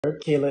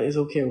Kayla is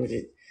okay with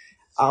it.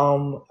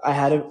 I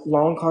had a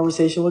long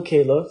conversation with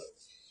Kayla,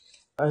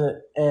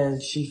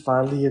 and she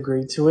finally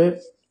agreed to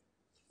it,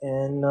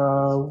 and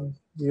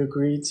we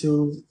agreed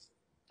to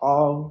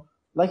all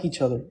like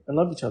each other and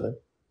love each other.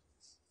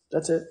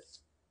 That's it.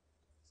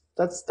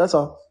 That's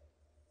all.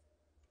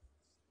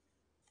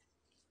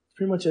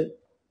 Pretty much it.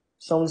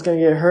 Someone's gonna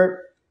get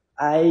hurt.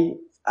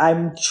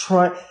 I'm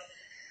trying.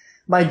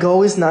 My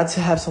goal is not to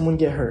have someone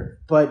get hurt,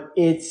 but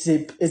is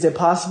it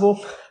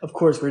possible? Of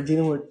course, we're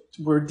dealing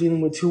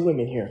with two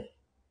women here.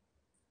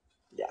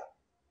 Yeah,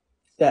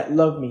 that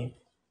love me.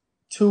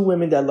 Two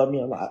women that love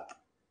me a lot.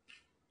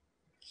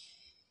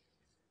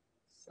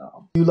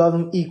 So you love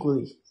them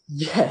equally.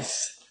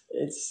 Yes,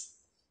 it's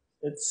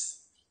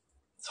it's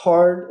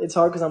hard. It's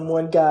hard because I'm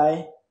one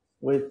guy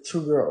with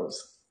two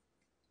girls,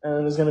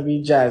 and it's gonna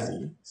be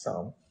Jazzy.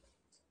 So,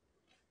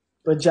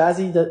 but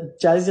Jazzy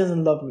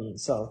doesn't love me,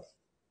 so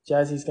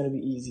Jazzy's gonna be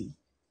easy.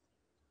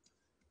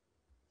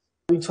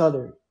 Each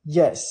other,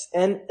 yes,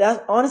 and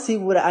that's honestly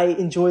what I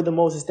enjoy the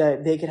most is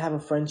that they can have a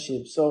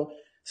friendship. So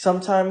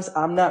sometimes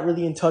I'm not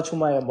really in touch with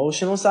my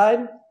emotional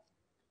side.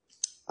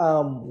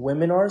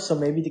 Women are, so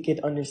maybe they can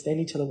understand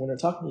each other when they're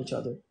talking to each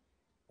other,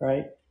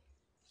 right?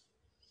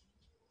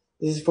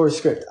 This is for a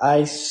script.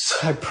 I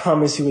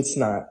promise you it's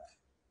not.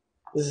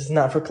 This is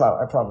not for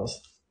clout, I promise.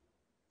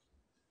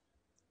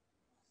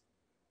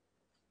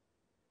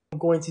 I'm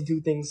going to do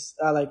things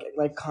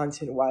like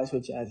content wise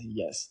with Jazzy,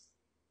 yes.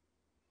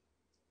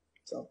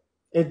 So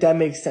if that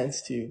makes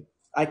sense to you,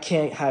 I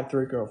can't have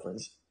three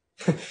girlfriends.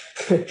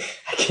 I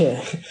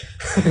can't.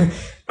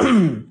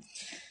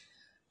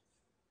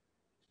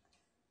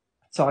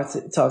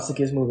 Toxic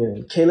is moving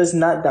in. Kayla's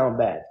not down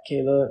bad.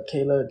 Kayla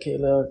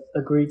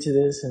agreed to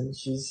this, and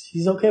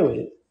she's okay with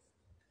it.